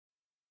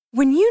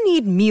When you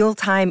need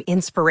mealtime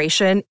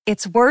inspiration,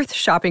 it's worth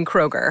shopping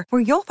Kroger,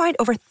 where you'll find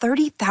over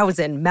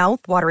 30,000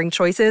 mouth-watering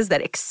choices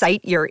that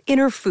excite your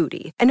inner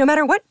foodie. And no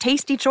matter what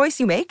tasty choice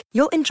you make,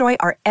 you'll enjoy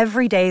our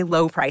everyday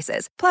low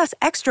prices, plus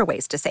extra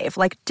ways to save,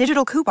 like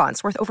digital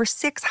coupons worth over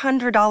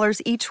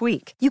 $600 each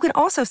week. You can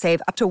also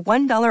save up to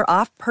 $1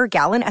 off per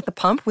gallon at the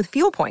pump with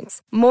fuel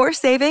points. More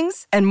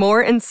savings and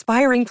more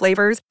inspiring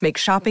flavors make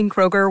shopping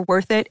Kroger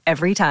worth it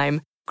every time.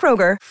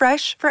 Kroger,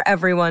 fresh for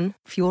everyone.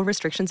 Fuel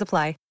restrictions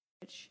apply.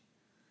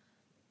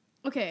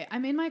 Okay,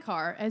 I'm in my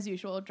car, as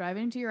usual,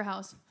 driving to your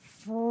house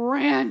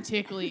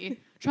frantically,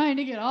 trying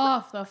to get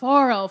off the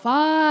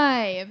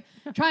 405,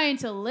 trying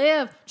to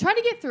live, trying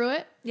to get through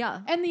it. Yeah.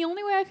 And the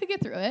only way I could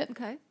get through it,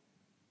 Okay.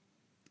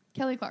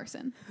 Kelly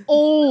Clarkson.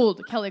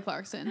 Old Kelly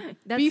Clarkson.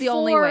 That's the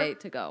only way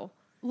to go.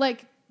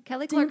 Like,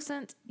 Kelly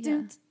Clarkson.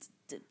 Yeah.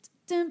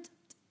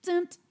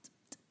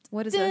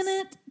 What is this?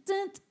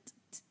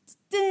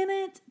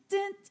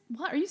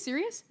 What? Are you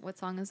serious? What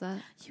song is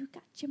that? You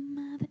got your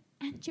mother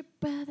and your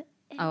brother.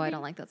 Oh, I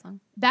don't like that song.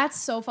 That's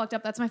so fucked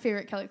up. That's my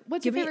favorite Kelly.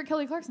 What's your favorite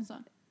Kelly Clarkson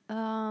song?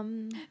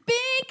 Because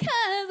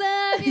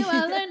of you,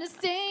 I learned to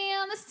stay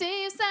on the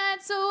safe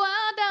side so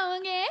I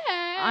don't get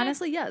hurt.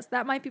 Honestly, yes.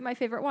 That might be my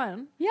favorite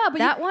one. Yeah, but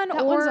that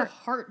one's a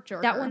heart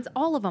jerker. That one's,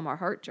 all of them are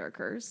heart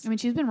jerkers. I mean,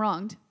 she's been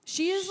wronged.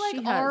 She is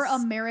like our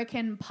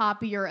American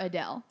poppier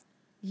Adele.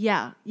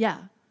 Yeah,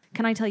 yeah.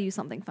 Can I tell you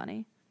something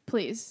funny?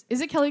 Please.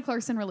 Is it Kelly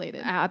Clarkson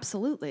related?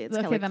 Absolutely. It's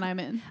okay, Kelly then I'm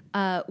in.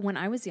 When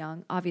I was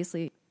young,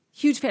 obviously,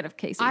 huge fan of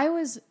Casey. I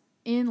was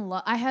in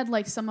love. I had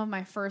like some of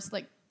my first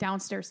like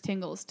downstairs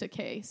tingles to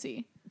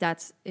Casey.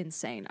 That's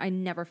insane. I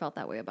never felt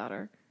that way about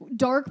her.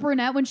 Dark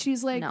brunette when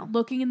she's like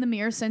looking in the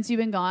mirror since you've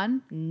been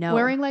gone. No.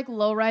 Wearing like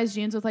low-rise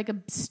jeans with like a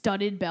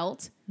studded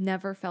belt.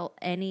 Never felt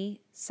any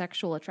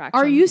sexual attraction.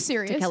 Are you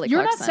serious? To Kelly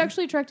You're Clarkson. not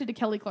sexually attracted to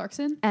Kelly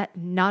Clarkson?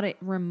 Not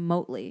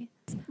remotely.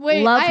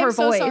 Wait, Love I am her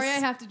so voice. sorry I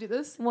have to do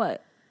this.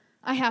 What?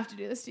 I have to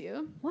do this to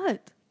you.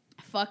 What?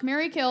 Fuck,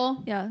 marry,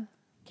 kill. Yeah.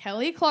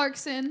 Kelly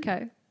Clarkson.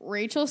 Okay.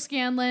 Rachel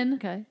Scanlon.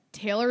 Okay.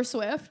 Taylor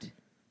Swift.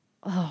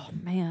 Oh,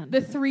 man.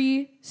 The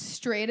 3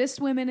 straightest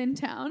women in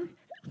town.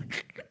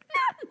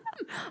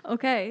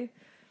 Okay.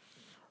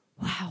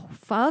 Wow.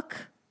 Fuck.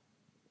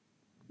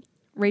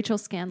 Rachel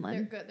Scanlon.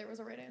 They're good. There was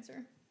a right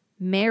answer.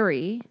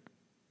 Marry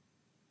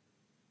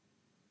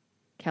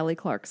Kelly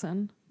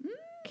Clarkson.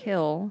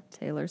 Kill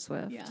Taylor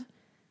Swift. Yeah.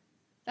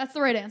 That's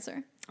the right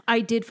answer. I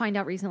did find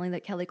out recently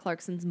that Kelly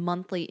Clarkson's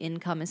monthly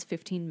income is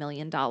 $15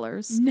 million.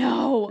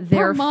 No.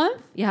 Per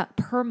month? Yeah,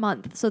 per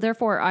month. So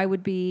therefore, I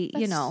would be,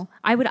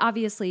 I would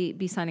obviously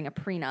be signing a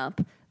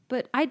prenup,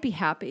 but I'd be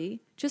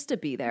happy just to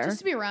be there. Just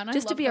to be around.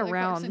 Just to be Kelly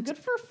around. Clarkson. Good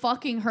for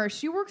fucking her.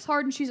 She works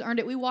hard and she's earned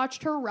it. We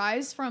watched her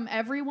rise from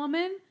every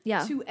woman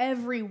to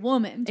every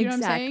woman. Do you know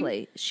what I'm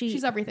saying?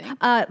 She's everything.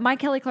 My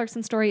Kelly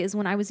Clarkson story is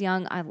when I was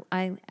young,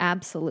 I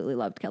absolutely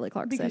loved Kelly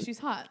Clarkson. Because she's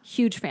hot.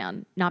 Huge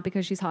fan. Not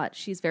because she's hot.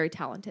 She's very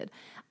talented.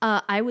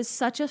 I was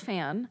such a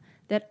fan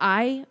that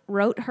I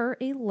wrote her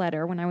a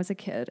letter when I was a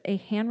kid, a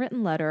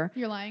handwritten letter.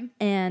 You're lying.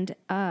 And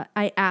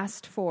I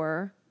asked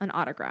for an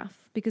autograph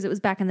because it was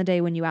back in the day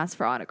when you asked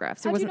for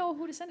autographs. How do you know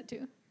who to send it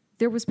to?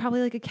 There was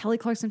probably like a Kelly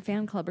Clarkson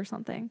fan club or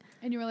something.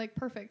 And you were like,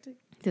 perfect.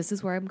 This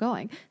is where I'm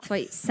going. So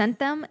I sent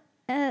them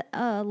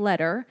a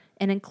letter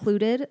and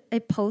included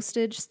a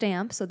postage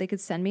stamp so they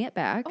could send me it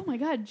back. Oh my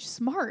God,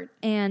 smart.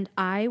 And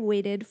I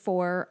waited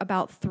for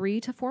about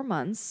 3 to 4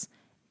 months.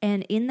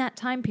 And in that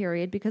time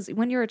period, because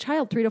when you're a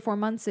child, 3 to 4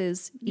 months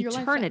is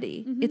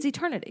eternity. Mm-hmm. It's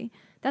eternity.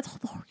 That's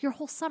your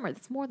whole summer.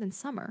 That's more than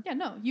summer. Yeah,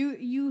 no.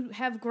 You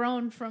have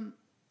grown from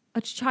a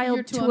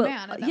child to a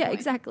man at that point.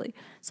 Exactly.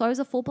 So I was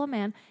a full-blown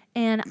man,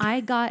 and I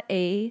got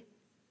a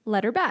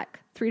letter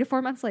back 3 to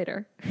 4 months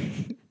later.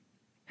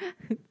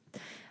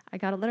 I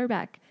got a letter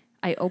back.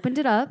 I opened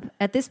it up.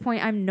 At this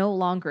point, I'm no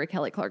longer a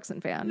Kelly Clarkson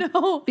fan.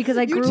 No. Because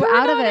I grew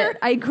out of it.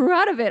 I grew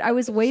out of it. I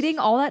was waiting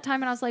all that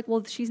time, and I was like,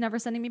 well, she's never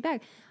sending me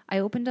back. I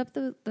opened up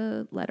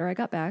the letter I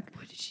got back.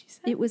 What did she say?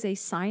 It was a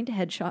signed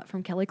headshot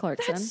from Kelly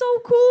Clarkson. That's so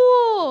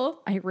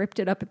cool. I ripped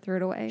it up and threw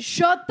it away.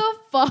 Shut the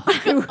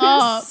fuck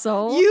up.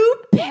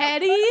 You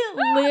petty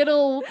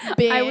little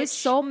bitch. I was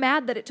so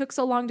mad that it took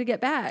so long to get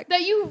back.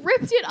 That you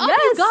ripped it up.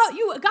 Yes.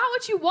 You got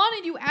what you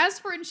wanted. You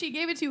asked for it and she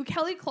gave it to you.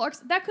 Kelly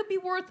Clarkson. That could be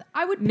worth,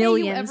 I would pay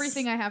millions. you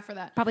everything I have for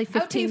that. Probably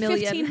 $15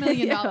 million. $15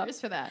 million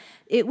for that.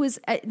 It was,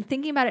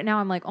 thinking about it now,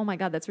 I'm like, oh my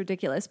God, that's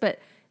ridiculous. But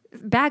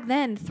back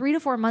then, 3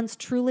 to 4 months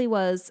truly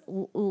was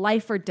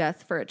life or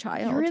death for a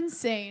child. You're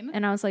insane.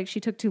 And I was like, she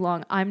took too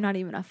long. I'm not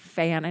even a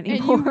fan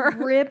anymore. And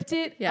you ripped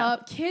it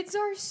up. Kids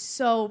are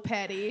so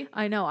petty.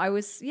 I know. I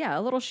was, a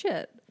little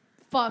shit.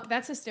 Fuck,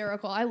 that's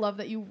hysterical. I love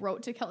that you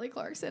wrote to Kelly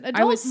Clarkson.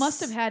 Adults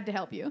must have had to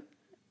help you.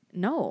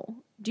 No.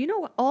 Do you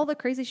know all the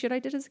crazy shit I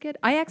did as a kid?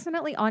 I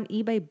accidentally on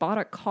eBay bought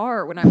a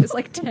car when I was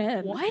like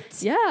 10.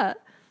 What? Yeah.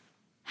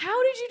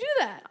 How did you do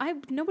that?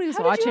 Nobody was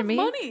How watching did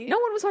you have me. Money? No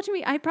one was watching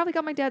me. I probably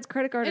got my dad's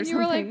credit card or something.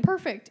 And you were like,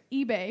 perfect,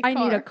 eBay I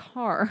need a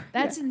car.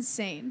 That's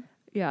insane.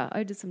 Yeah,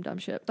 I did some dumb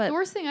shit. But the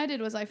worst thing I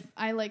did was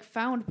I like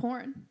found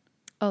porn.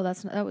 Oh,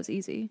 that was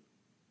easy.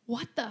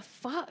 what the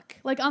fuck?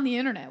 Like on the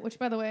internet, which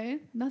by the way,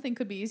 nothing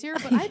could be easier.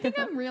 But I think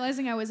I'm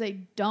realizing I was a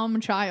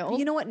dumb child.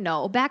 You know what?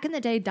 No. Back in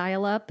the day,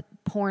 dial-up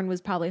porn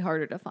was probably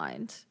harder to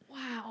find.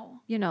 Wow.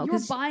 You know, you were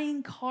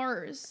buying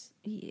cars.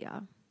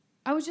 Yeah.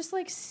 I was just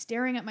like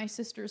staring at my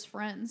sister's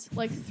friends,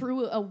 like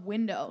through a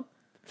window.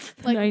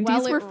 Like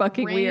 90s were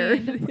fucking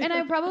weird. And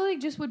I probably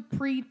just would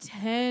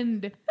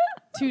pretend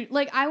to,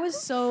 like, I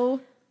was so,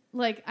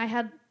 like, I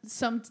had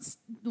some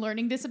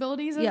learning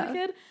disabilities as a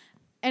kid.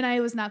 And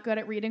I was not good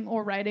at reading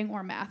or writing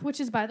or math,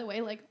 which is, by the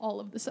way, like all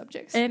of the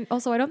subjects. And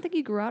also, I don't think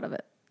you grew out of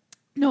it.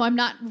 No, I'm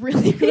not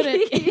really good at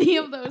any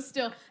of those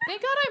still.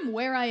 Thank God I'm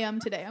where I am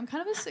today. I'm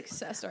kind of a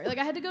success story. Like,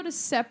 I had to go to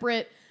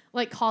separate,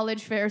 like,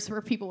 college fairs for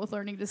people with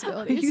learning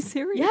disabilities. Are you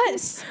serious?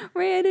 Yes.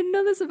 Ray, I didn't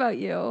know this about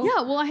you.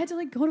 Yeah, well, I had to,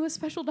 like, go to a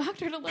special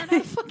doctor to learn how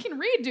to fucking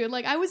read, dude.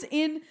 Like, I was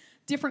in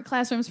different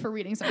classrooms for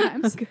reading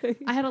sometimes. Okay.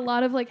 I had a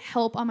lot of, like,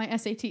 help on my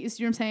SATs.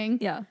 You know what I'm saying?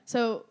 Yeah.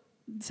 So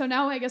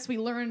now I guess we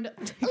learned a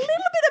little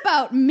bit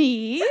about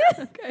me.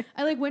 Okay.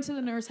 I, like, went to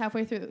the nurse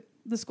halfway through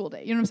the school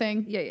day. You know what I'm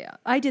saying? Yeah.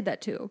 I did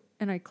that too.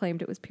 And I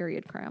claimed it was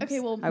period cramps. Okay,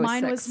 well,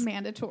 mine was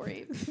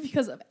mandatory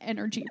because of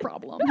energy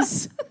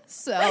problems.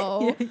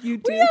 So yeah, you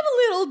do. we have a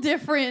little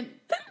different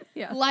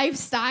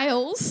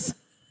lifestyles.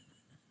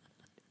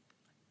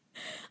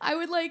 I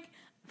would like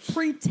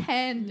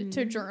pretend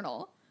to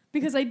journal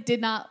because I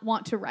did not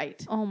want to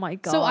write. Oh my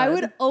God. So I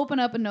would open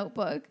up a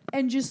notebook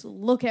and just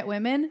look at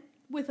women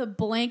with a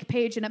blank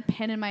page and a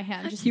pen in my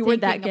hand, just you thinking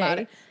were that gay. about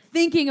it.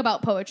 Thinking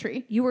about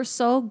poetry. You were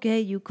so gay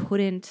you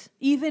couldn't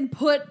even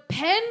put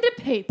pen to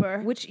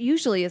paper. Which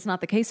usually is not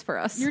the case for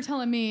us. You're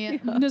telling me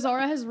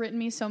Nazara has written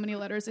me so many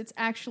letters. It's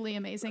actually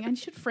amazing. I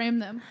should frame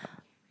them.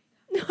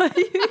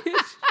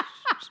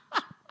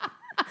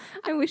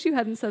 I wish you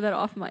hadn't said that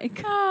off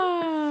mic.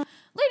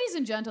 Ladies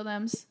and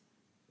gentlemen,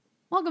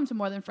 welcome to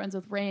More Than Friends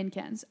with Ray and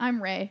Kens.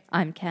 I'm Ray.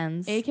 I'm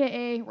Kens.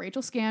 AKA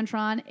Rachel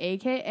Scantron,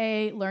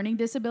 AKA Learning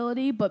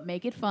Disability, but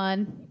make it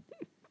fun.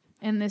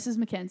 And this is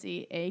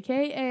Mackenzie,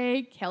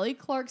 a.k.a. Kelly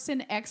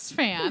Clarkson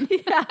ex-fan.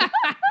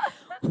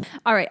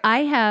 All right, I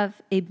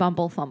have a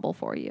bumble fumble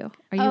for you.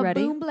 Are you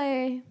ready? Boom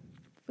blay.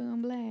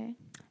 Boom blay.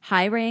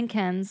 Hi, Ray and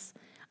Kens.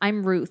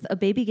 I'm Ruth, a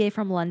baby gay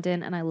from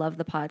London, and I love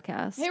the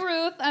podcast. Hey,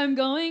 Ruth, I'm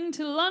going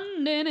to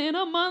London in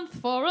a month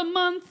for a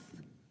month.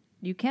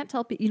 You can't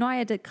tell people. You know, I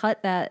had to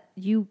cut that.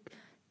 You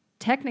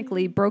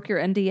technically broke your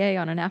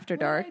NDA on an After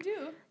Dark. What did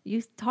I do?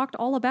 You talked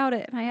all about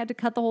it, and I had to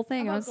cut the whole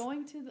thing. About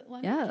going to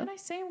London? Yeah. Can I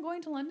say I'm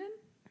going to London?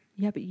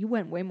 Yeah, but you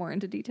went way more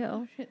into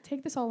detail. Oh, shit.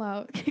 Take this all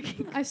out.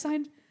 I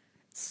signed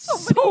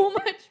so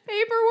much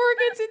paperwork.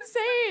 It's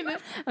insane.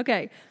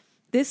 Okay.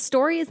 This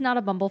story is not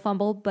a Bumble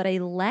Fumble, but a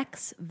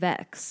Lex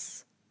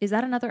Vex. Is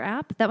that another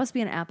app? That must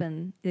be an app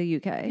in the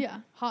UK. Yeah.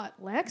 Hot.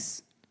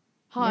 Lex?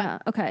 Hot. Yeah.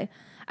 Okay.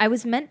 I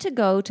was meant to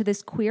go to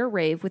this queer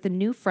rave with a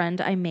new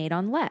friend I made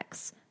on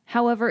Lex.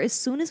 However, as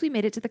soon as we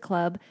made it to the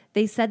club,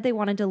 they said they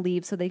wanted to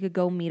leave so they could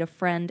go meet a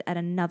friend at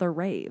another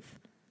rave.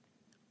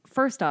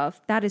 First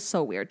off, that is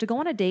so weird. To go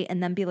on a date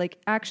and then be like,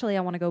 actually,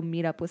 I want to go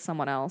meet up with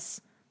someone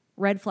else.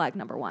 Red flag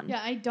number one.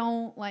 Yeah, I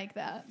don't like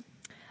that.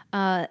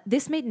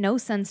 This made no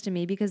sense to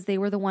me because they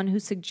were the one who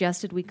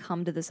suggested we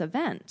come to this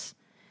event.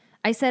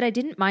 I said I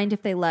didn't mind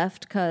if they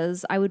left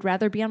because I would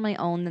rather be on my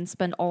own than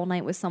spend all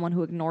night with someone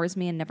who ignores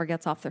me and never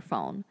gets off their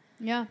phone.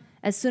 Yeah.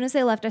 As soon as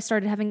they left, I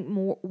started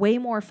having way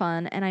more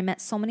fun, and I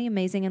met so many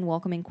amazing and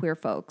welcoming queer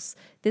folks.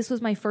 This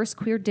was my first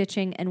queer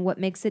ditching, and what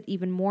makes it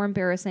even more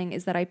embarrassing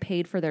is that I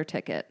paid for their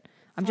ticket.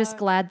 I'm just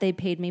glad they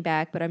paid me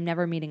back, but I'm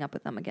never meeting up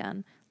with them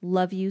again.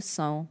 Love you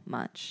so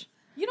much.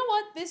 You know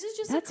what? This is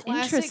just That's a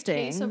classic interesting.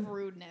 case of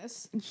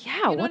rudeness.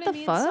 Yeah, you know what the I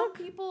mean? fuck? Some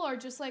people are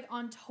just like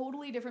on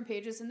totally different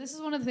pages, and this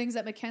is one of the things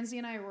that Mackenzie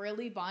and I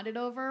really bonded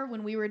over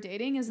when we were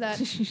dating is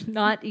that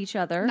Not each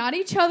other. not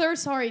each other.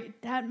 Sorry,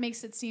 that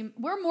makes it seem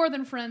we're more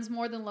than friends,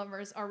 more than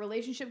lovers. Our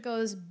relationship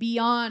goes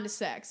beyond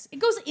sex. It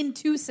goes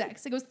into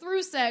sex. It goes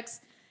through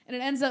sex, and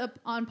it ends up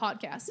on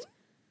podcast.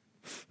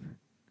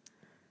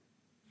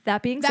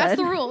 That being said, That's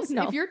the rules.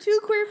 No. If you're two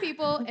queer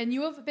people and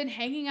you have been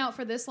hanging out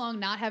for this long,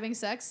 not having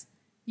sex,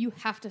 you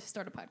have to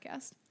start a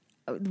podcast.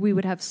 We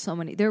would have so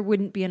many. There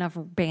wouldn't be enough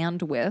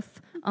bandwidth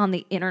on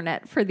the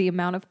internet for the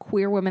amount of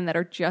queer women that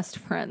are just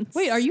friends.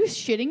 Wait, are you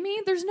shitting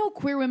me? There's no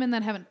queer women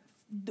that haven't.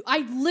 I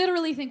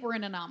literally think we're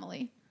an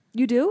anomaly.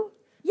 You do?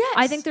 Yes.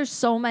 I think there's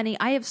so many.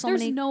 There's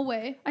There's no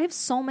way. I have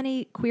so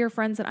many queer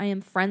friends that I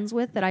am friends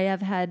with that I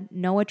have had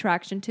no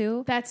attraction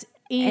to. That's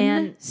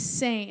And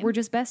insane. We're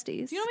just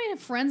besties. Do you know how many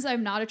friends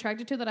I'm not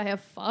attracted to that I have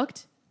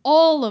fucked?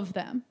 All of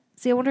them.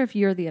 See, I wonder if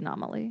you're the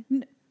anomaly.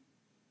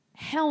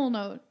 Hell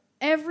no.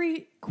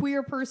 Every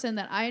queer person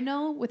that I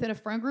know within a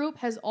friend group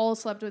has all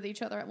slept with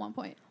each other at one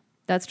point.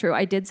 That's true.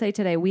 I did say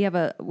today we have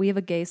a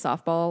gay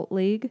softball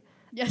league.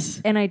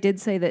 Yes. And I did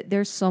say that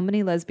there's so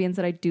many lesbians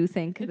that I do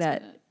think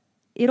that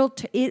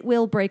it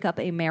will break up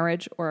a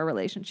marriage or a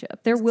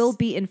relationship. There will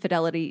be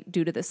infidelity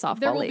due to this softball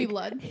There will league. be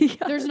blood. Yes.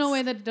 There's no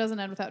way that it doesn't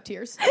end without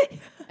tears.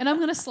 And I'm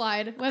going to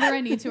slide whether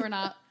I need to or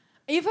not.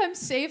 If I'm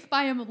safe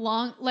by a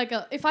long,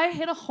 if I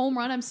hit a home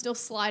run, I'm still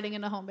sliding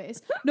into home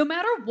base. No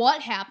matter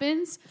what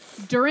happens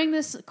during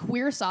this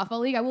queer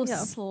softball league, I will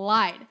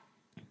slide.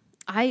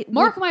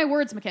 Mark my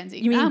words, Mackenzie.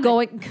 You mean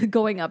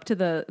going up to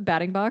the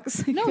batting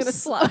box? No,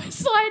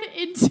 slide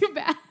into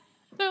bat.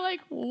 They're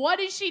like, what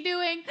is she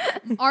doing?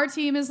 Our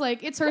team is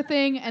like, it's her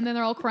thing, and then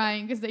they're all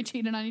crying because they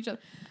cheated on each other.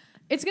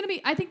 It's gonna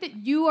be. I think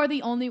that you are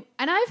the only.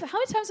 And how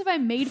many times have I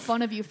made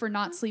fun of you for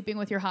not sleeping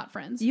with your hot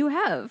friends? You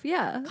have,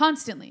 yeah,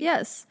 constantly.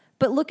 Yes.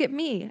 But look at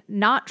me,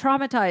 not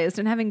traumatized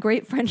and having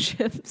great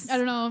friendships. I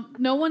don't know.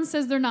 No one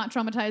says they're not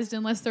traumatized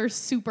unless they're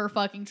super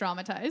fucking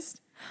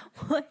traumatized.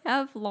 Well, I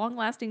have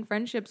long-lasting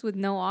friendships with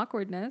no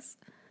awkwardness.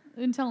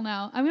 Until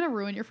now. I'm going to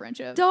ruin your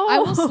friendship. Don't.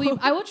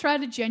 I will try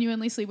to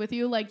genuinely sleep with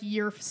you like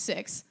year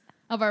 6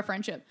 of our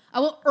friendship. I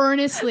will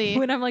earnestly.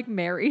 When I'm like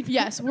married.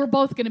 Yes, we're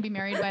both going to be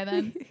married by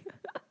then.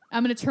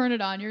 I'm going to turn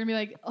it on. You're going to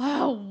be like,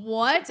 oh,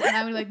 what? And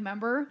I'm going to be like,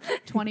 remember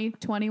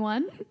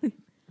 2021?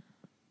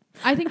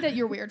 I think that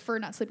you're weird for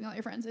not sleeping with all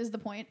your friends is the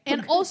point.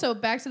 And also,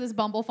 back to this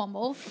Bumble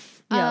Fumble.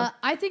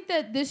 I think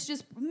that this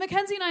just,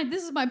 Mackenzie and I,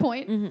 this is my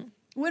point. Mm-hmm.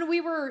 When we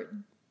were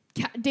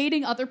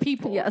dating other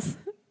people, yes,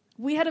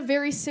 we had a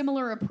very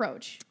similar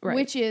approach,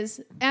 which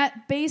is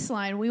at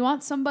baseline, we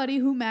want somebody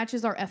who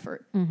matches our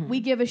effort. Mm-hmm. We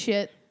give a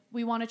shit.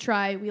 We want to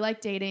try. We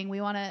like dating.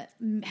 We want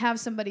to have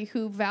somebody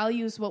who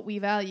values what we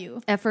value.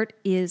 Effort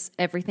is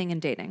everything in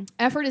dating.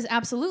 Effort is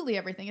absolutely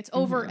everything. It's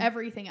over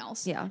everything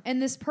else. Yeah.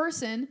 And this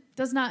person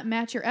does not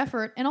match your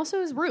effort and also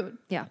is rude.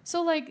 Yeah.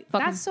 So,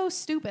 that's so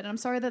stupid. And I'm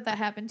sorry that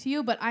happened to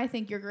you, but I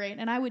think you're great.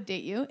 And I would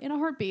date you in a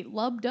heartbeat.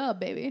 Love dub,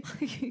 baby.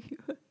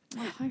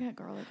 Oh, I got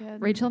garlic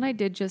head. Rachel and I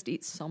did just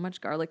eat so much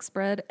garlic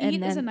spread.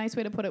 Eat is a nice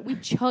way to put it. We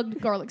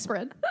chugged garlic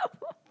spread.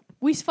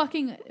 We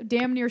fucking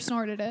damn near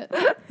snorted it.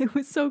 It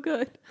was so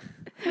good.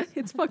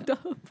 It's fucked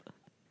up.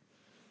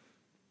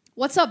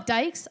 What's up,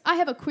 dykes? I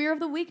have a Queer of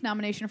the Week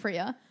nomination for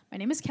you. My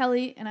name is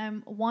Kelly, and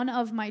I'm one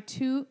of my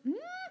two...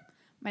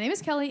 My name is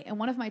Kelly, and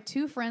one of my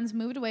 2 friends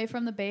moved away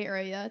from the Bay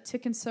Area to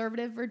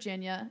conservative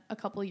Virginia a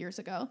couple years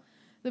ago.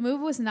 The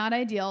move was not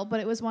ideal, but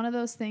it was one of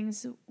those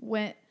things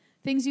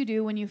you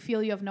do when you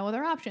feel you have no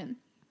other option.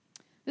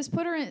 This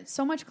put her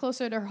so much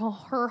closer to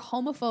her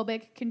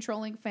homophobic,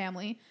 controlling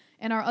family,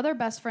 and our other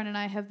best friend and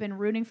I have been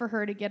rooting for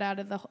her to get out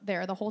of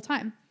there the whole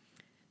time.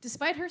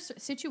 Despite her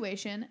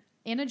situation,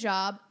 in a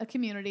job, a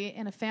community,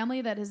 and a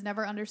family that has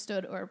never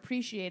understood or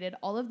appreciated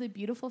all of the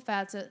beautiful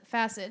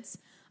facets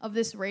of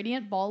this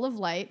radiant ball of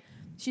light,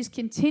 she's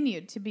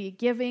continued to be a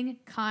giving,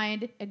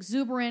 kind,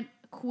 exuberant,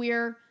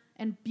 queer,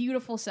 and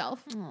beautiful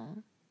self.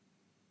 Aww.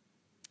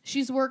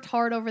 She's worked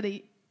hard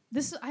I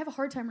have a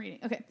hard time reading.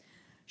 Okay.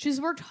 She's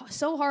worked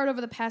so hard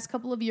over the past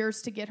couple of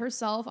years to get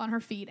herself on her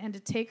feet and to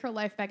take her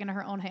life back into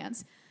her own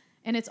hands.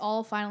 And it's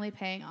all finally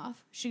paying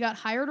off. She got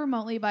hired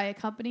remotely by a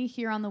company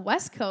here on the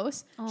West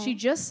Coast. Oh. She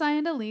just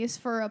signed a lease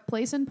for a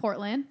place in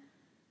Portland.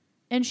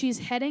 And she's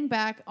heading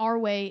back our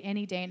way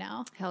any day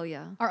now. Hell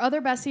yeah. Our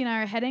other bestie and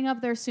I are heading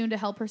up there soon to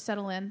help her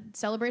settle in,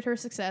 celebrate her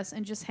success,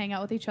 and just hang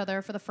out with each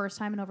other for the first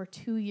time in over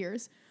 2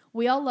 years.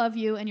 We all love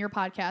you and your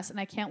podcast, and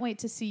I can't wait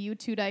to see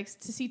Two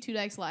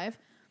Dykes live.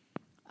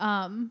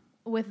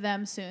 With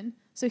them soon.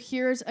 So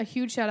here's a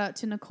huge shout out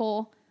to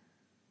Nicole.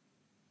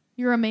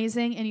 You're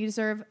amazing and you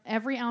deserve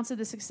every ounce of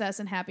the success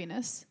and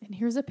happiness. And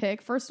here's a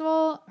pic. First of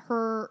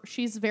all,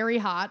 she's very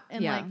hot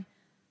and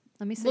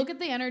let me see. Look at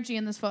the energy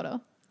in this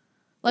photo.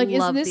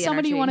 Isn't this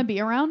somebody you want to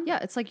be around? Yeah,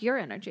 it's like your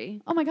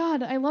energy. Oh my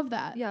God, I love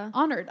that. Yeah.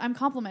 Honored. I'm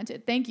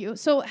complimented. Thank you.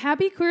 So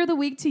happy Queer of the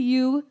Week to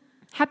you.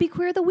 Happy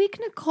Queer of the Week,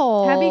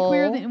 Nicole. Happy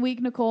Queer of the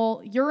Week,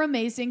 Nicole. You're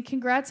amazing.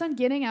 Congrats on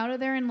getting out of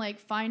there and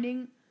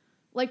finding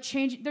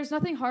change. There's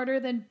nothing harder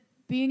than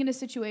being in a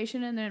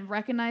situation and then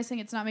recognizing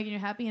it's not making you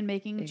happy and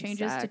making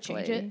changes to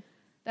change it.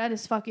 That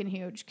is fucking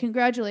huge.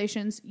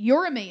 Congratulations.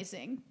 You're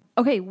amazing.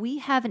 Okay, we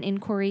have an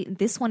inquiry.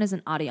 This one is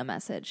an audio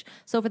message.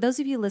 So for those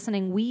of you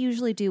listening, we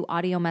usually do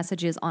audio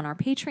messages on our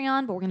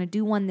Patreon, but we're going to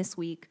do one this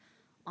week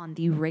on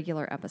the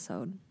regular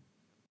episode.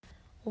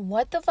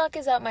 What the fuck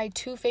is up, my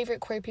 2 favorite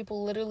queer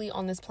people literally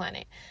on this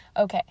planet?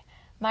 Okay,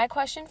 my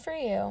question for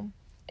you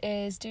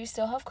is, do you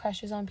still have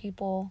crushes on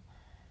people?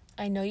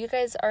 I know you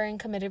guys are in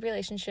committed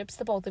relationships,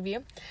 the both of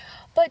you,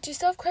 but do you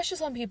still have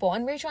crushes on people?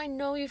 And Rachel, I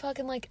know you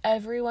fucking like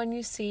everyone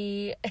you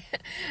see,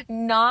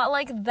 not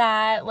like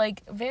that,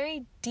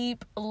 very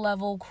deep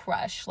level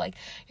crush.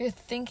 You're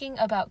thinking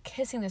about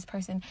kissing this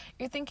person.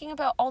 You're thinking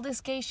about all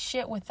this gay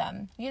shit with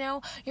them.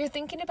 You're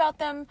thinking about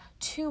them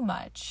too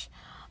much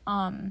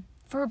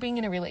for being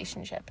in a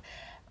relationship.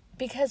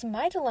 Because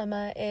my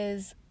dilemma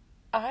is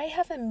I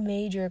have a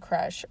major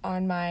crush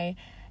on my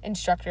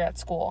instructor at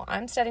school.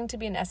 I'm studying to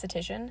be an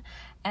esthetician,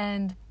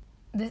 and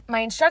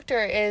my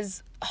instructor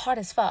is hot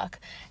as fuck.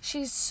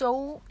 She's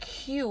so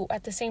cute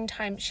at the same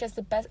time. She has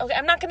the best... Okay,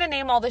 I'm not going to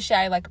name all the shit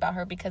I like about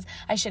her because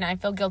I shouldn't. I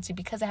feel guilty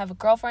because I have a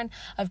girlfriend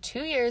of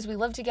 2 years. We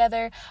live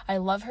together. I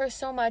love her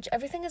so much.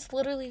 Everything is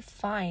literally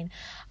fine.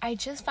 I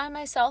just find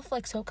myself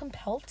so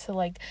compelled to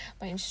my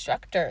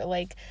instructor.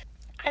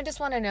 I just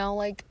want to know,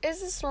 like,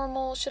 is this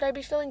normal? Should I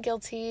be feeling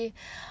guilty?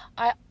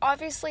 I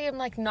obviously am,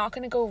 like, not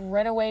going to go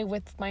run away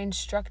with my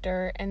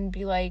instructor and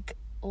be like,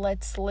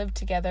 let's live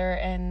together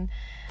and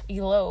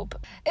elope.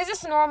 Is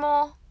this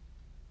normal?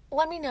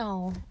 Let me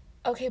know.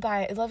 Okay,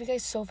 bye. I love you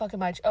guys so fucking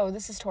much. Oh,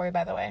 this is Tori,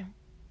 by the way.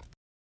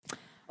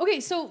 Okay,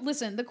 so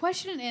listen, the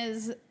question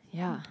is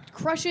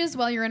crushes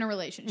while you're in a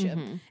relationship.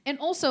 Mm-hmm. And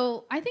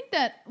also, I think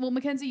that, well,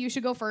 Mackenzie, you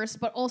should go first,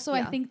 but also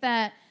I think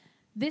that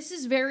this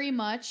is very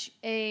much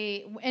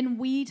and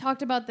we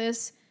talked about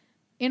this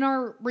in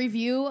our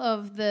review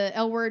of the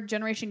L Word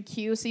Generation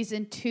Q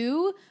season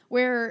 2,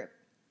 where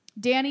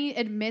Danny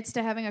admits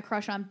to having a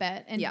crush on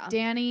Bet,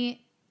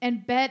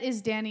 and Bet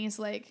is Danny's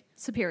like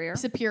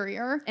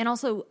superior, and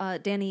also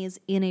Danny is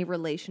in a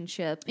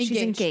relationship.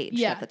 She's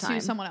engaged at the time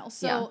to someone else.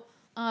 So,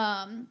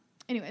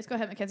 anyways, go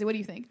ahead, Mackenzie. What do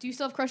you think? Do you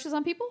still have crushes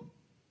on people?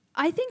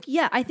 I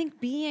think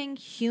being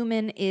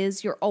human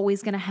is you're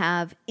always going to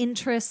have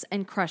interests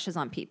and crushes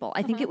on people.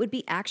 I think it would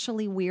be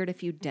actually weird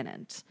if you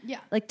didn't. Yeah.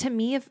 Like, to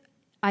me,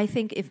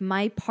 if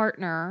my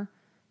partner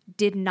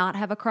did not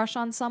have a crush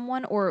on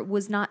someone or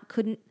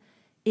couldn't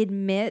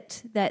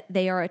admit that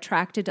they are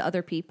attracted to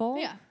other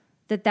people,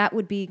 that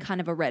would be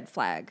kind of a red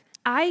flag.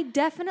 I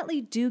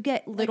definitely do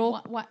get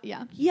little,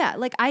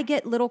 like I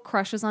get little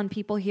crushes on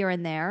people here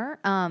and there.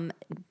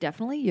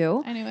 Definitely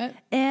you. I knew it.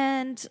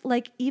 And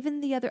like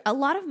even a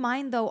lot of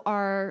mine though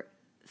are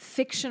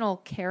fictional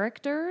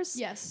characters.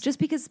 Yes. Just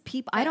because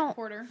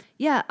Porter.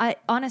 Yeah, I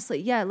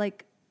honestly,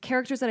 like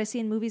characters that I see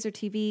in movies or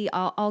TV,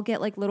 I'll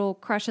get like little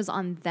crushes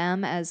on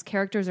them as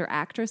characters or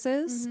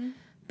actresses. Mm-hmm.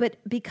 But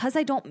because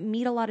I don't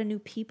meet a lot of new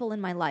people in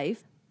my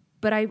life,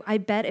 but I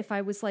bet if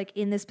I was like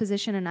in this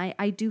position, and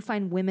I do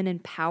find women in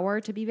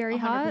power to be very 100%.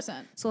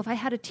 Hot. So if I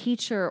had a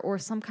teacher or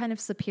some kind of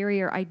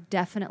superior, I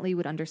definitely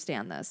would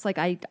understand this. Like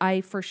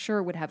I for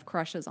sure would have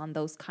crushes on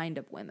those kind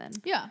of women.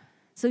 Yeah.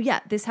 So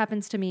yeah, this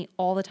happens to me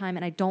all the time.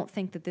 And I don't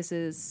think that this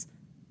is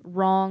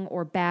wrong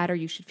or bad or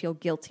you should feel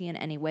guilty in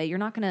any way. You're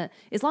not going to,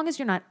 as long as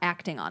you're not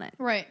acting on it.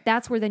 Right.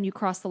 That's where then you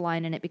cross the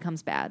line and it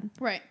becomes bad.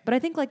 Right. But I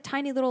think like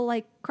tiny little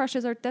like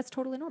crushes that's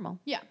totally normal.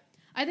 Yeah.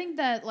 I think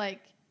that like,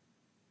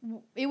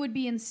 it would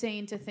be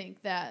insane to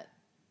think that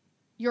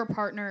your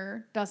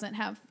partner doesn't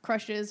have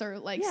crushes or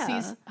like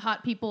sees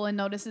hot people and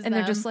notices and them.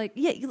 They're just like,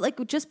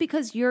 like just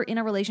because you're in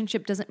a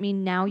relationship doesn't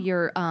mean now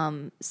you're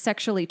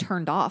sexually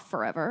turned off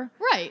forever.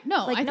 Right.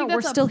 No, like, I think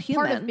we're that's still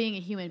part human. of being a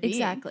human being.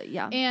 Exactly,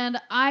 yeah. And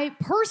I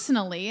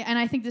personally, and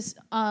I think this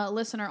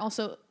listener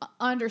also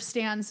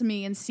understands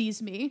me and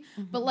sees me,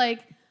 but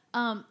like,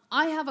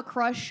 I have a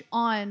crush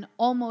on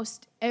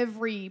almost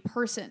every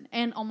person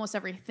and almost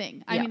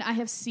everything. I mean, I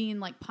have seen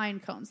like pine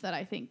cones that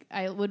I think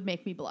would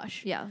make me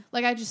blush. Yeah.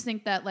 Like, I just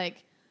think that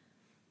like,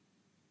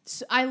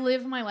 I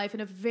live my life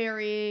in a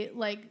very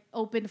like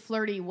open,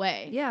 flirty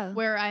way. Yeah.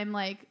 Where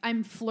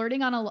I'm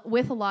flirting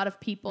with a lot of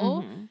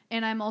people,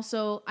 and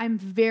I'm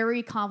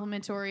very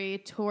complimentary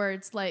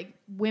towards like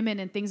women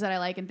and things that I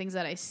like and things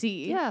that I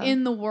see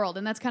in the world,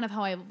 and that's kind of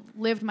how I've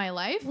lived my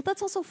life. Well,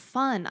 that's also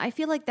fun. I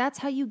feel like that's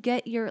how you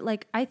get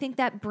I think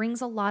that brings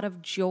a lot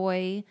of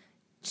joy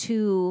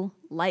to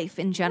life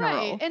in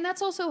general. Right. And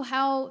that's also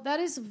how that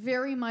is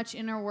very much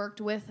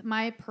interworked with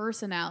my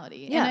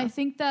personality. Yeah. And I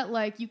think that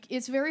like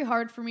it's very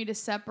hard for me to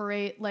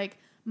separate like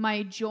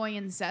my joy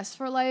and zest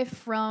for life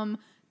from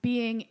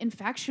being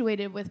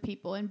infatuated with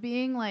people and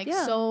being like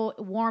so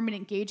warm and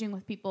engaging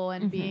with people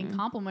and being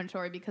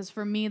complimentary, because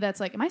for me that's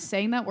like, am I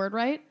saying that word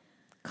right?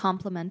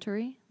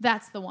 Complimentary?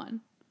 That's the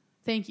one.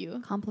 Thank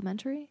you.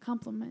 Complimentary?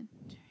 Complimentary.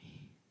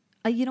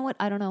 You know what?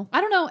 I don't know.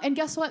 And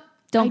guess what?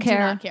 I do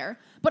not care.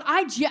 But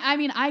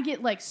I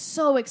get like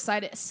so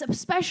excited,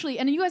 especially,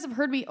 and you guys have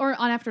heard me, or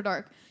on After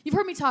Dark, you've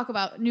heard me talk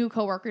about new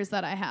coworkers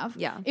that I have.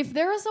 Yeah. If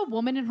there is a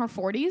woman in her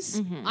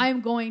 40s, I'm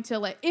going to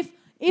like, if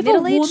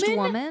middle-aged a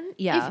woman,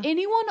 if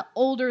anyone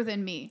older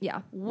than me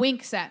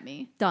winks at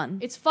me, done.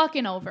 It's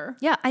fucking over.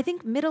 Yeah, I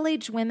think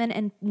middle-aged women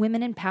and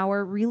women in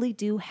power really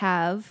do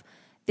have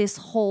this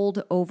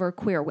hold over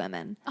queer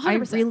women. 100%. I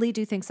really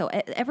do think so.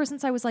 Ever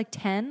since I was like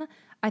 10,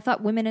 I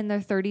thought women in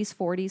their 30s,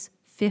 40s,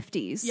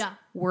 50s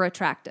were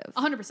attractive.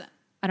 100%.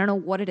 I don't know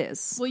what it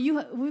is.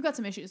 Well, we've got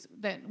some issues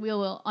that we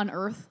will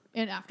unearth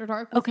in After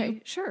Dark.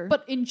 Okay, sure.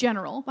 But in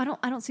general,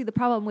 I don't see the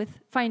problem with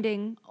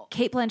finding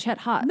Cate Blanchett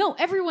hot. No,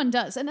 everyone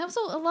does, and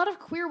also a lot of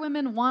queer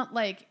women want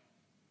like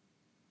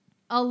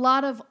a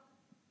lot of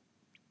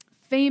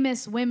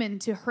famous women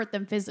to hurt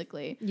them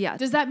physically. Yeah.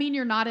 Does that mean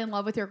you're not in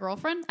love with your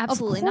girlfriend?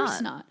 Absolutely not. Of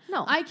course not.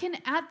 not. No. I can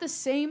at the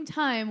same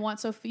time want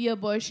Sophia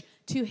Bush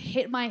to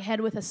hit my head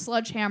with a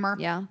sledgehammer.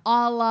 Yeah.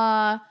 A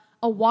la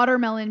a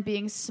watermelon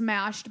being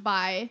smashed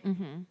by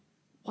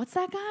what's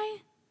that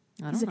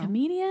guy? He's a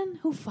comedian?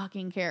 Who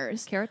fucking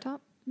cares? Carrot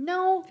Top?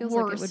 No, feels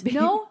worse. like it would be.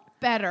 No,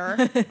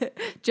 better.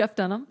 Jeff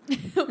Dunham.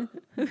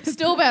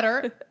 Still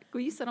better.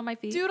 Will you sit on my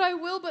feet? Dude, I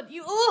will, but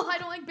I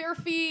don't like bare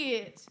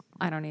feet.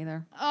 I don't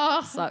either.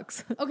 Ugh.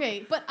 Sucks.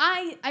 Okay, but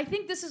I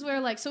think this is where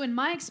like, so in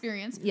my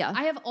experience,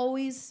 I have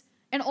always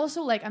And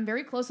also, like, I'm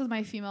very close with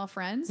my female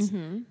friends,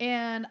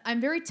 and I'm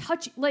very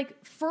touchy.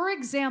 Like, for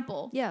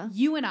example,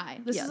 you and I,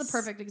 this is a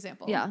perfect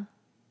example. Yeah.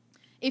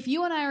 If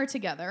you and I are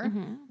together,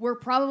 we're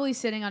probably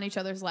sitting on each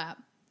other's lap.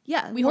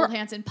 Yeah. We hold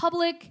hands in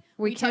public.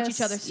 We touch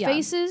each other's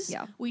faces.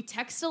 Yeah. We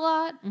text a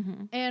lot.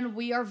 And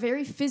we are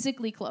very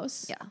physically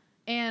close. Yeah.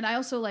 And I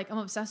also, like, I'm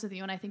obsessed with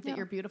you, and I think that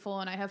you're beautiful,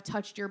 and I have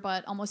touched your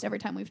butt almost every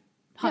time we've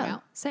hung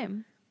out.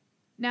 Same.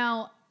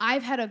 Now,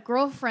 I've had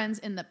girlfriends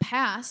in the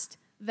past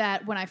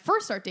that when I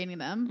first start dating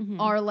them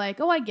are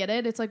like, oh, I get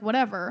it. It's like,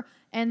 whatever.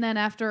 And then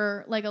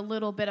after like a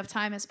little bit of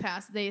time has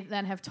passed, they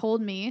then have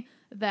told me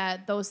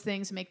that those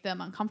things make them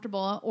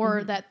uncomfortable,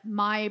 or that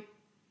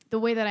the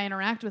way that I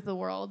interact with the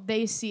world,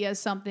 they see as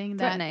something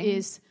that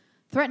is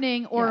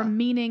threatening or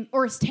meaning,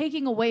 or is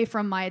taking away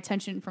from my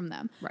attention from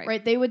them.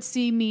 Right? They would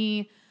see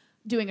me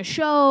doing a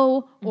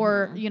show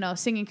or, you know,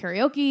 singing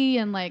karaoke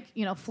and like,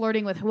 you know,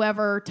 flirting with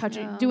whoever,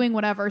 touching, doing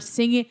whatever,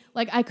 singing.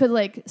 Like I could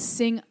like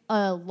sing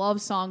a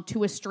love song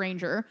to a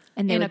stranger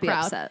and they in would a be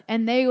crowd. upset.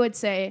 And they would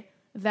say,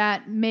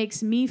 that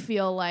makes me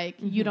feel like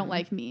you don't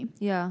like me.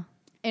 Yeah.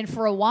 And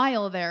for a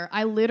while there,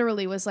 I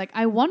literally was like,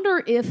 I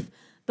wonder if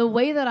the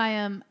way that I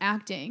am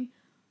acting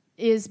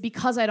is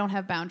because I don't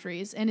have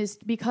boundaries and is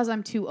because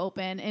I'm too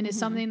open and is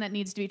something that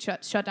needs to be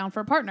shut down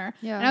for a partner.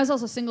 Yeah. And I was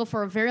also single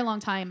for a very long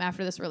time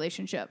after this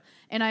relationship.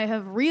 And I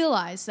have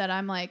realized that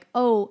I'm like,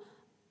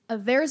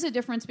 there's a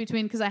difference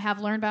between, because I have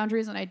learned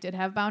boundaries and I did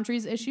have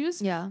boundaries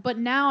issues. Yeah. But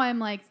now I'm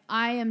like,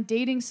 I am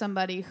dating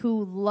somebody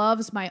who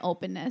loves my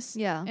openness.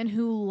 Yeah. And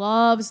who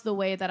loves the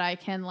way that I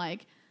can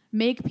like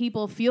make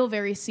people feel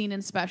very seen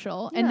and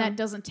special. Yeah. And that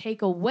doesn't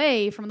take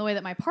away from the way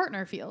that my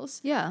partner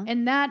feels. Yeah.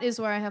 And that is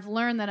where I have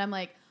learned that I'm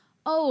like,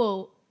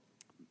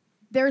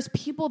 there's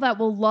people that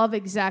will love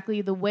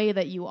exactly the way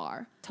that you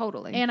are.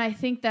 Totally. And I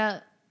think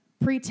that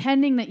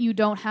pretending that you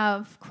don't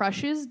have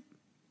crushes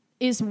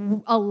is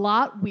a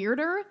lot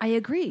weirder. I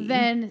agree.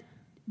 Than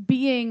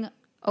being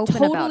open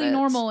totally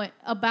normal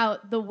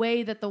about the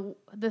way that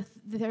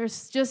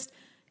there's just...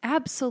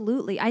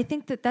 Absolutely. I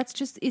think that's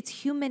just, it's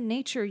human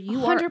nature.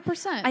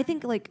 100%. I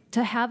think like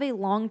to have a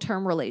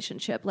long-term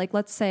relationship, like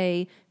let's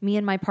say me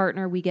and my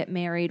partner, we get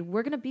married,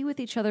 we're going to be with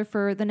each other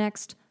for the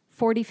next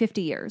 40,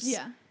 50 years.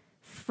 Yeah.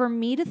 For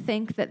me to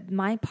think that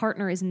my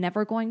partner is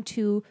never going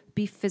to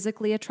be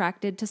physically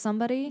attracted to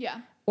somebody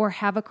or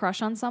have a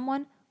crush on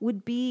someone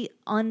would be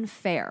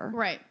unfair.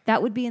 Right.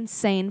 That would be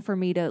insane for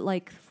me to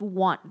like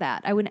want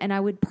that. I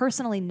would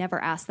personally never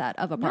ask that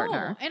of a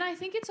partner. And I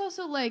think it's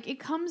also like, it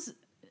comes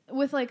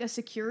with like a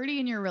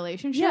security in your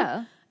relationship.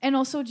 Yeah. And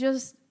also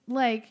just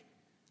like,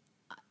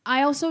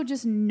 I also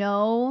just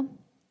know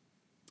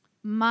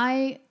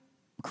my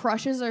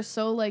crushes are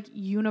so like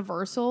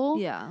universal.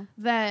 Yeah.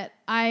 That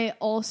I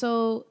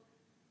also,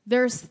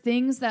 there's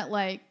things that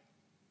like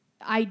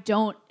I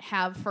don't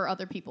have for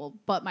other people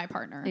but my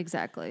partner.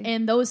 Exactly.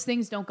 And those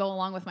things don't go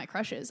along with my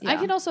crushes. Yeah. I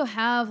can also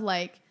have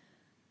like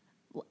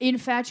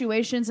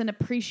infatuations and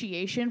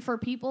appreciation for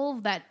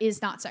people that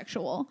is not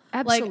sexual.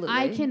 Absolutely.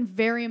 Like I can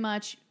very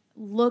much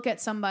look at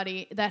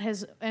somebody that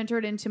has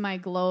entered into my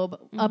globe,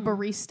 a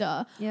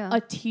barista, a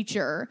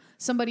teacher,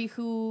 somebody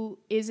who's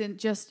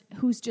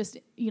just,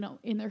 you know,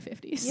 in their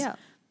 50s. Yeah.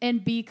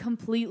 And be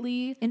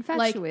completely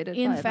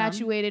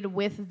infatuated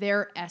with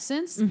their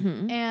essence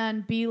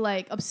and be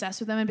like obsessed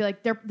with them and be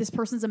like, this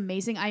person's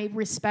amazing. I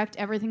respect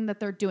everything that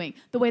they're doing.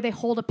 The way they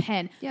hold a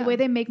pen, the way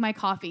they make my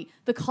coffee,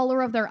 the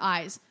color of their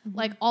eyes,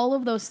 like all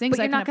of those things.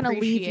 But you're not going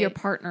to leave your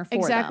partner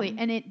for them.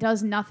 And it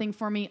does nothing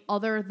for me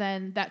other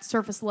than that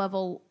surface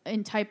level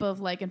and type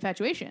of like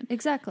infatuation.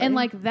 Exactly. And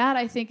like that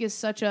I think is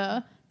such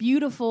a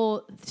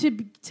beautiful, to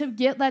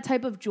get that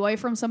type of joy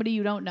from somebody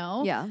you don't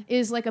know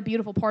is like a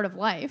beautiful part of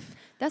life.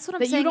 That's what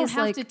I'm saying. You don't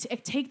have to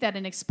take that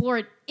and explore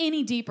it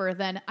any deeper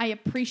than I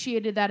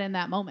appreciated that in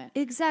that moment.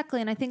 Exactly.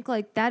 And I think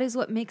like that is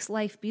what makes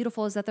life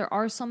beautiful, is that there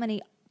are so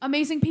many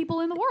amazing people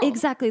in the world.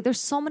 Exactly. There's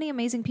so many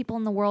amazing people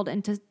in the world.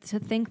 And to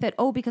think that,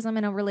 because I'm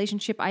in a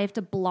relationship, I have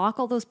to block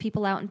all those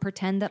people out and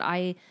pretend that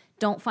I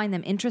don't find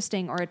them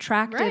interesting or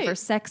attractive or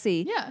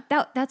sexy. Yeah.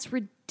 That's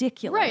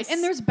ridiculous. Right.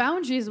 And there's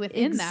boundaries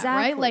within that,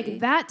 right?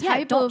 Like that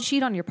type don't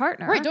cheat on your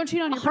partner. Right. Don't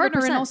cheat on your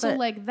partner. And also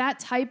like that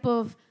type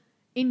of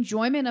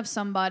enjoyment of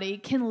somebody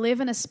can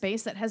live in a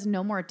space that has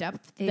no more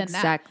depth than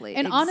that.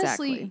 And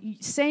honestly,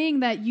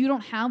 saying that you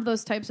don't have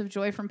those types of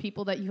joy from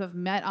people that you have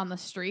met on the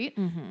street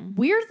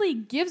weirdly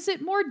gives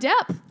it more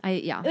depth.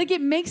 Like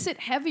it makes it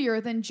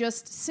heavier than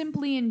just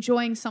simply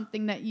enjoying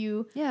something that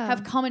you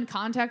have come in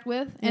contact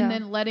with and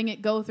then letting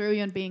it go through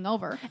you and being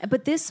over.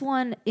 But this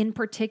one in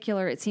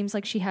particular, it seems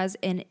like she has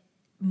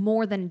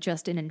more than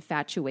just an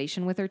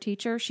infatuation with her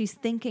teacher. She's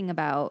thinking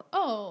about...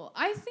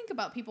 I think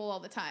about people all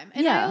the time.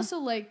 And I also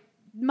like...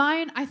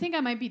 Mine, I think I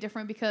might be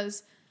different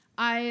because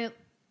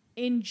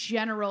in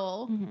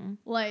general,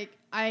 like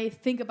I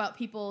think about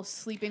people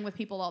sleeping with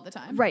people all the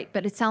time. Right.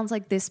 But it sounds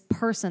like this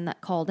person that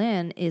called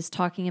in is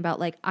talking about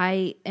like,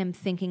 I am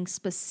thinking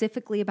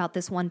specifically about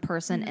this one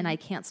person and I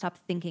can't stop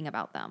thinking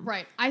about them.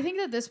 Right. I think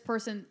that this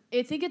person,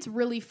 I think it's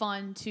really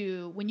fun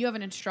to, when you have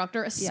an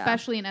instructor,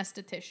 especially an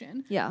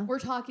esthetician. Yeah. We're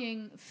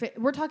talking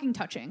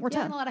touching. We're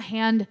talking a lot of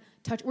hand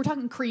touch. We're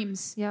talking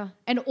creams. Yeah.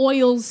 And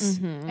oils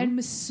and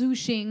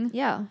massaging.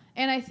 Yeah.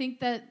 And I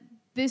think that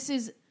this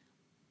is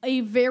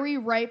a very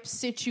ripe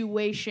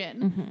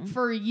situation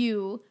for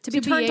you to be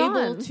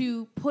able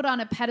to put on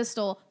a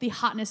pedestal the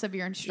hotness of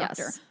your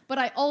instructor. Yes. But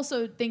I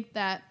also think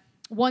that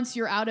once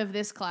you're out of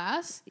this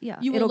class, you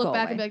will it'll look go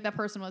back away. and be like, that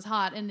person was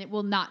hot, and it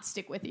will not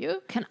stick with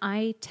you. Can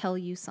I tell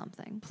you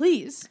something?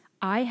 Please.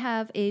 I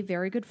have a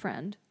very good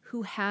friend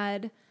who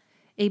had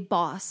a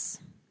boss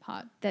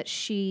Hot. that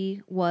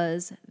she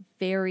was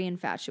very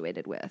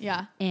infatuated with.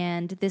 Yeah.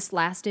 And this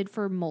lasted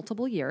for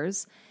multiple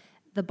years.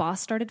 The boss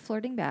started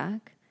flirting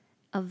back.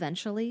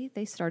 Eventually,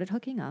 they started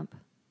hooking up.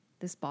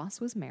 This boss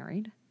was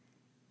married.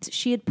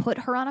 She had put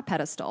her on a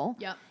pedestal.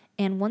 Yep.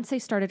 And once they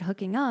started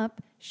hooking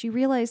up, she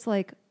realized,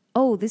 like,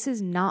 oh, this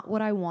is not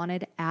what I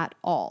wanted at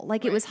all.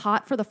 Like, it was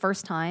hot for the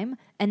first time,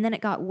 and then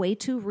it got way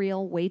too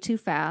real, way too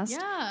fast.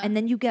 Yeah. And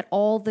then you get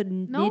all the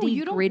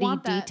nitty-gritty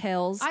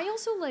details. I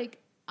also, like,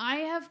 I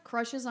have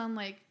crushes on,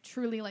 like,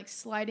 truly, like,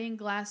 sliding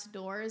glass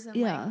doors and,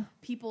 like,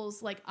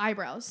 people's, like,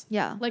 eyebrows.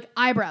 Yeah. Like,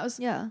 eyebrows.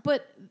 Yeah.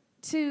 But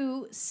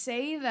to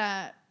say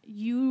that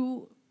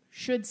you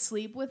should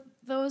sleep with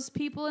those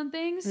people and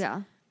things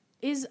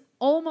is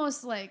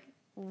almost, like,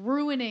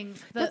 ruining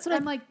the... That's what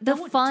I'm like, the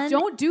fun...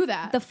 Don't do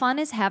that. The fun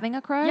is having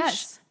a crush.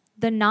 Yes.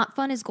 The not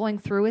fun is going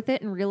through with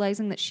it and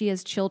realizing that she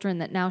has children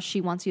that now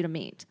she wants you to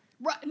meet.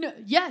 Right. No,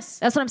 yes.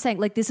 That's what I'm saying.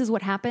 Like, this is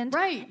what happened.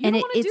 Right. You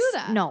don't want to do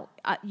that. No.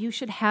 You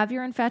should have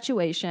your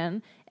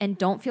infatuation and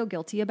don't feel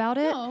guilty about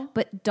it,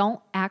 but don't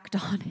act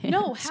on it.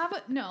 No,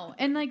 no.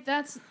 And, like,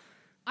 that's...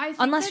 I think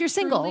unless you're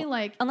single.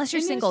 Like, unless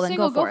you're single, then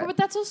go for it. But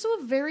that's also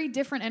a very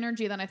different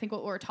energy than I think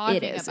what we're talking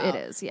about. It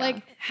is, yeah.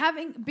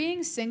 Like,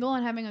 being single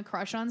and having a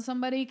crush on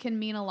somebody can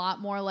mean a lot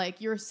more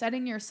like you're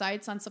setting your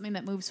sights on something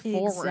that moves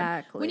forward.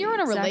 Exactly. When you're in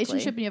a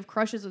relationship and you have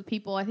crushes with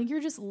people, I think you're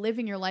just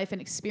living your life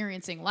and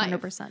experiencing life.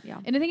 100%, yeah.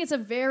 And I think it's a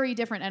very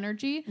different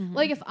energy.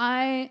 Like, if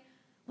I'm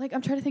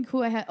trying to think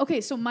who I had.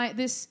 Okay, so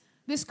this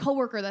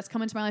coworker that's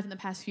come into my life in the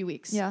past few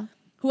weeks. Yeah.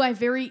 Who I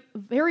very,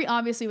 very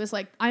obviously was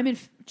like, I'm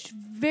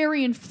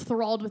very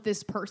enthralled with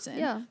this person.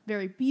 Yeah.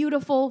 Very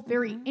beautiful,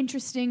 very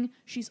interesting.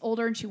 She's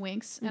older and she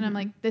winks. And I'm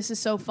like, this is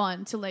so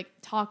fun to, like,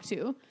 talk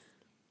to.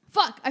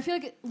 Fuck. I feel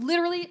like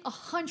literally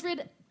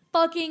 100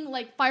 fucking,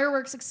 like,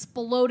 fireworks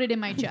exploded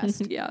in my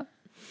chest. Yeah.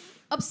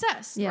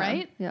 Obsessed,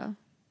 right? Yeah.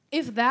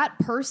 If that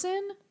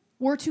person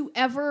were to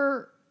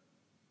ever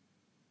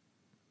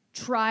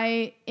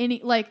try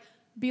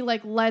be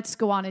like, let's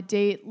go on a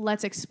date,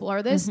 let's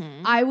explore this,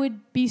 I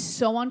would be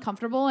so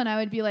uncomfortable and I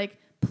would be like,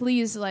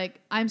 please,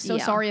 like, I'm so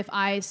sorry if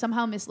I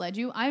somehow misled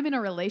you. I'm in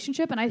a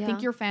relationship and I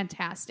think you're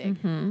fantastic.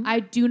 I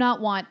do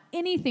not want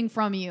anything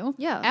from you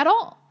at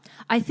all.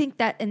 I think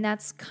that, and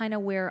that's kind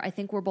of where I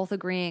think we're both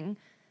agreeing.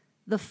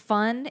 The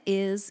fun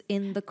is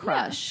in the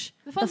crush.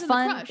 Yeah, the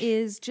fun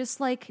is just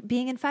like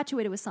being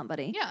infatuated with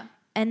somebody. Yeah.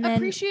 And then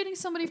appreciating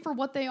somebody for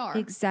what they are.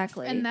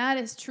 Exactly. And that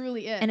is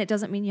truly it. And it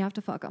doesn't mean you have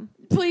to fuck them.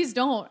 Please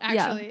don't,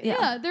 actually.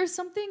 Yeah. There's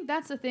something,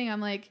 that's the thing.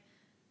 I'm like,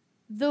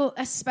 though,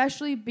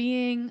 especially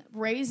being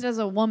raised as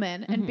a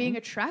woman and being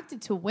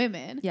attracted to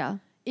women. Yeah.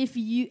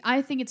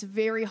 I think it's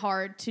very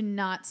hard to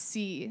not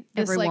see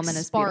this Every like woman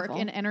is spark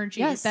beautiful. and energy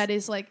Yes. that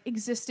is like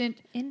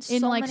existent In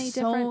so like many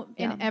different-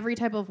 in every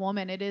type of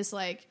woman. It is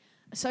like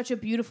such a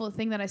beautiful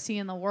thing that I see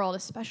in the world,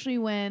 especially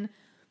when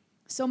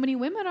so many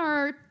women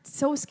are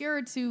so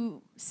scared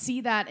to see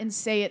that and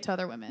say it to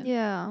other women.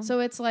 Yeah. So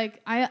it's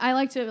like I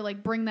like to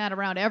like bring that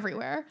around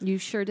everywhere. You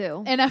sure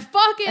do. And I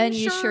fucking And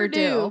you sure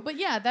do. But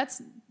yeah,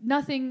 that's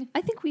nothing.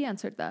 I think we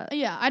answered that.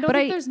 Yeah, I don't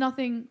think there's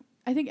nothing.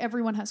 I think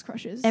everyone has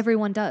crushes.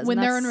 Everyone does. When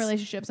they're in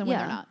relationships and when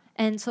they're not.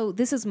 And so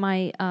this is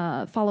my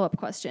follow-up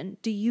question.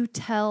 Do you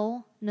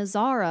tell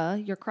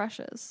Nazara your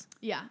crushes?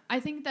 Yeah,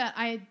 I think that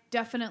I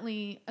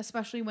definitely,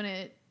 especially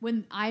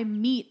when I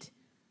meet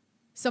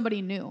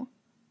somebody new.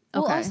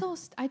 Well, also,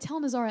 I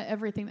tell Nazara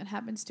everything that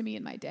happens to me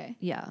in my day.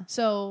 Yeah.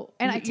 So,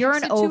 and you're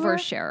an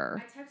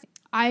oversharer. oversharer.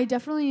 I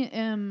definitely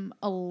am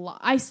a lot.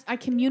 I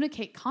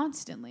communicate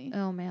constantly.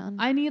 Oh man.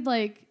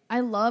 I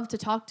love to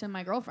talk to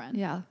my girlfriend.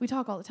 Yeah. We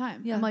talk all the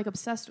time. Yeah. I'm like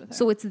obsessed with her.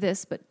 So it's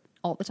this, but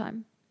all the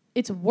time.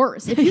 It's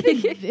worse. If you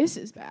think this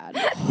is bad.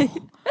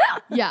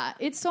 Yeah,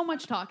 it's so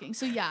much talking.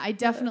 So yeah, I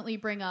definitely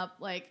bring up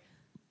like,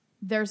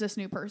 there's this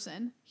new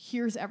person.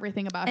 Here's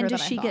everything about her. And that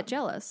does I she thought. get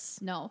jealous?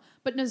 No,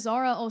 but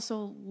Nazara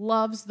also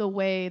loves the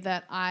way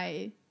that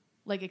I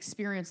like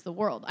experience the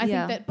world. I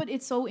think that, but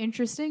it's so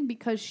interesting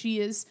because she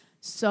is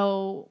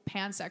so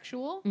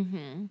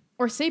pansexual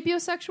or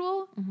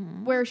sapiosexual,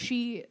 where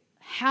she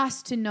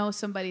has to know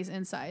somebody's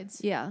insides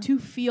to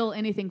feel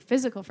anything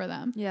physical for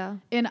them. Yeah.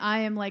 And I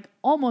am like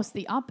almost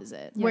the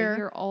opposite. Yeah,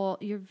 where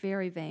you're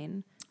very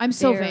vain. I'm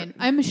so vain.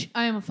 I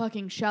am a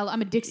fucking shallow.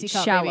 I'm a Dixie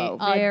cup, shallow,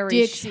 baby. very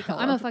Dixie shallow.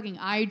 cup. I'm a fucking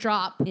eye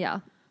drop. Yeah.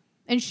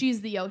 And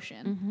she's the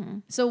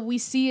ocean. So we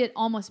see it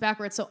almost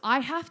backwards. So I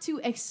have to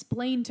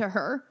explain to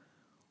her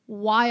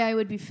why I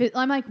would be fit.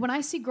 I'm like, when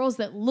I see girls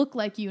that look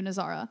like you,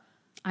 Nazara,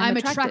 I'm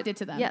attracted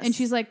to them. Yes. And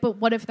she's like, but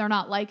what if they're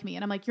not like me?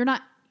 And I'm like, you're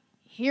not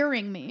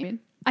hearing me.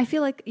 I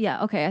feel like,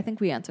 yeah, okay, I think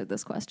we answered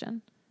this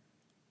question.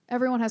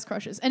 Everyone has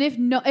crushes. And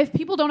if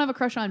people don't have a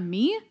crush on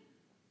me,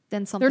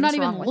 Then something's not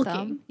even wrong with looking.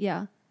 them.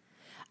 Yeah.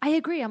 I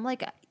agree. I'm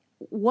like,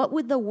 what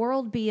would the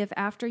world be if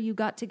after you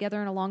got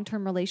together in a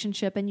long-term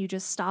relationship and you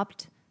just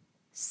stopped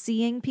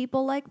seeing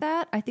people like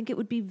that? I think it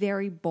would be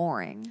very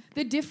boring.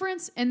 the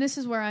difference, and this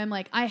is where I'm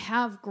like, I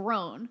have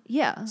grown.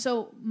 Yeah.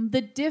 So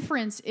the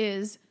difference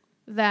is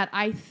that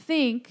I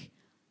think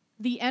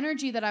the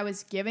energy that I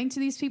was giving to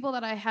these people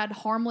that I had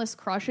harmless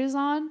crushes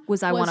on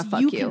Was I wanna fuck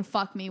you. You can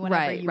fuck me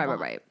whenever you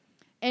want. Right.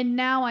 And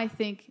now I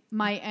think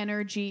my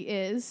energy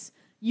is,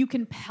 you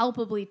can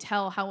palpably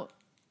tell how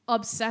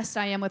obsessed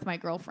I am with my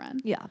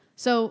girlfriend. Yeah.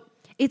 So,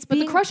 It's but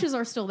being, the crushes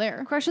are still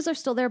there. crushes are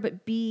still there,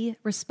 but be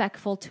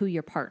respectful to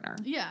your partner.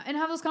 Yeah, and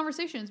have those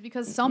conversations,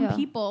 because some Yeah.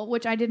 people,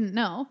 which I didn't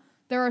know,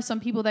 there are some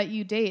people that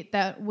you date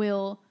that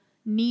will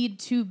need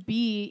to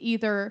be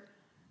either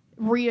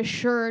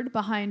reassured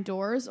behind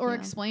doors or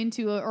explained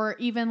to, or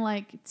even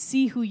like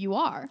see who you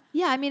are.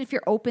 Yeah, I mean, if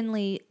you're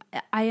openly,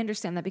 I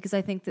understand that, because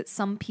I think that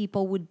some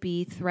people would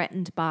be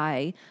threatened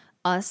by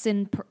us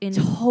in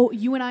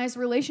You and I's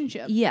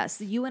relationship.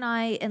 yes, you and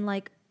I, and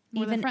like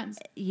More than even friends.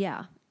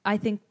 Yeah, I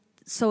think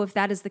so. If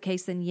that is the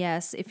case, then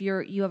yes. If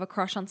you have a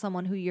crush on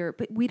someone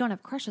but we don't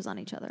have crushes on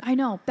each other. I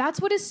know. That's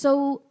what is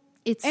so.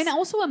 It's And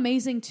also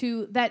amazing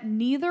too that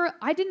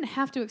I didn't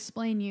have to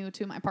explain you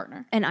to my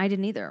partner. and I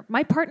didn't either.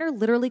 My partner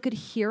literally could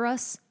hear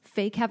us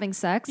fake having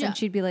sex, Yeah. and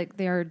she'd be like,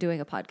 "They're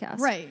doing a podcast."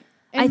 Right.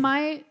 And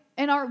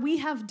we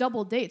have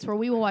double dates where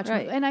we will watch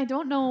Right. and I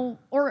don't know,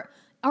 or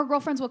our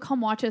girlfriends will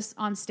come watch us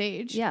on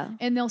stage. Yeah.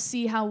 And they'll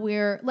see how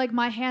we're like,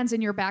 my hand's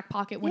in your back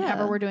pocket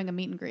whenever Yeah. we're doing a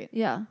meet and greet.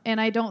 Yeah, And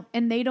they don't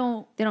they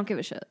don't give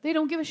a shit.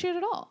 give a shit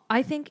at all.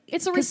 I think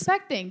It's a 'cause-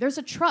 respect thing. There's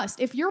a trust.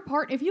 If you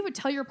would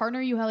tell your partner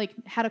you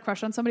had a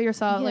crush on somebody or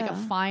saw like a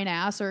Yeah. fine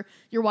ass, or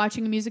you're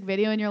watching a music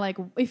video and you're like,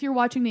 if you're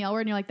watching the L Word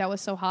and you're like, that was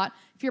so hot.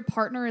 If your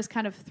partner is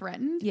kind of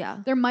threatened, Yeah.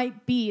 there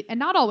might be, and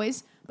not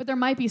always, but there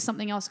might be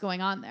something else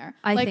going on there.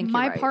 I like think you're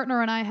my right.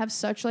 partner and I have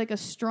such like a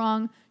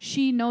strong,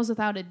 she knows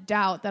without a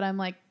doubt that I'm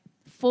like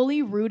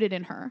fully rooted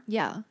in her.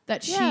 Yeah,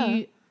 That Yeah.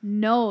 she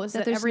knows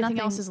that there's everything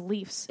nothing- else is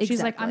leaves.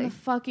 She's like,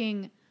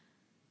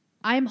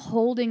 I'm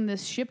holding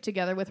this ship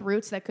together with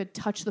roots that could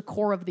touch the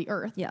core of the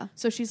earth. Yeah.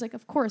 So she's like,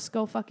 of course,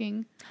 go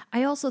fucking.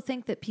 I also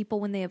think that people,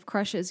 when they have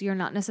crushes, you're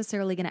not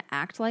necessarily going to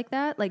act like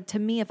that. Like, to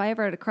me, if I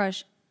ever had a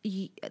crush,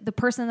 the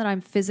person that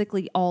I'm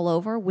physically all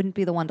over wouldn't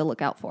be the one to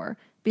look out for.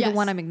 Be Yes. the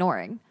one I'm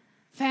ignoring.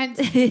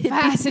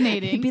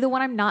 Fascinating. Be the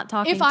one I'm not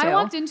talking If to. I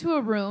walked into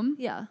a room,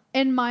 Yeah.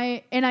 and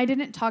I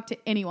didn't talk to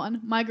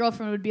anyone, my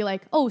girlfriend would be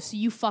like, "Oh, so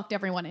you fucked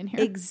everyone in here."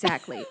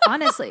 Exactly.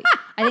 Honestly,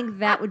 I think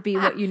that would be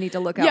what you need to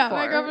look out Yeah, for.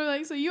 my girlfriend would be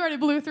like, "So you already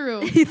blew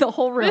through the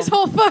whole room. this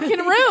whole fucking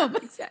room."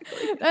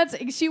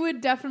 Exactly. She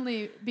would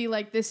definitely be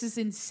like, "This is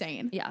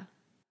insane." Yeah.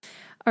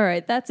 All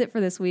right, that's it for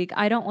this week.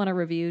 I don't want to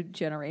review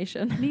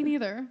Generation. Me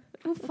neither.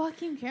 Who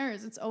fucking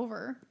cares? It's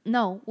over.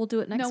 No, we'll do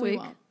it next No, week. we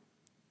won't.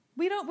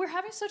 We're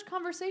having such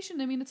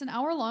conversation. I mean, it's an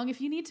hour long. If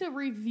you need to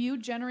review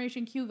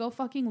Generation Q, go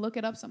fucking look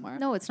it up somewhere.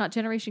 No, it's not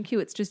Generation Q.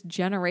 It's just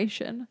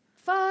Generation.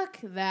 Fuck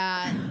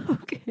that.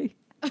 Okay.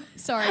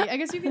 Sorry. I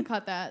guess you can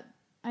cut that.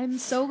 I'm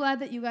so glad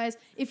that you guys,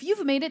 if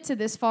you've made it to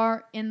this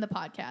far in the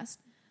podcast,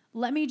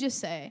 let me just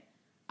say,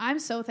 I'm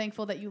so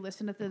thankful that you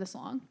listened to this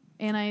long,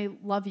 and I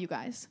love you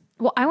guys.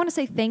 Well, I want to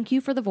say thank you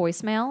for the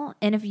voicemail.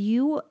 And if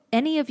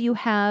any of you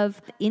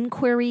have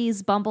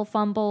inquiries, bumble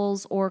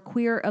fumbles, or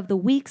queer of the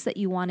weeks that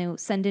you want to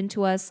send in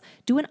to us,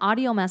 do an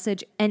audio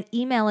message and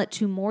email it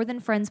to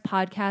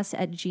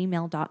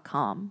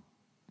morethanfriendspodcast@gmail.com.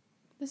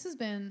 This has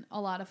been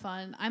a lot of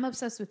fun. I'm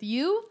obsessed with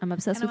you. I'm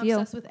obsessed and with you.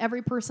 I'm obsessed with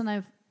every person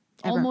I've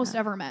almost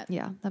ever met.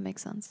 Yeah, that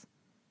makes sense.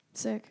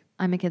 Sick.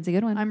 I'm Mackenzie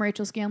Goodwin. I'm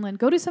Rachel Scanlon.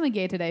 Go do something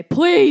gay today.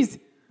 Please.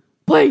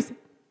 Please.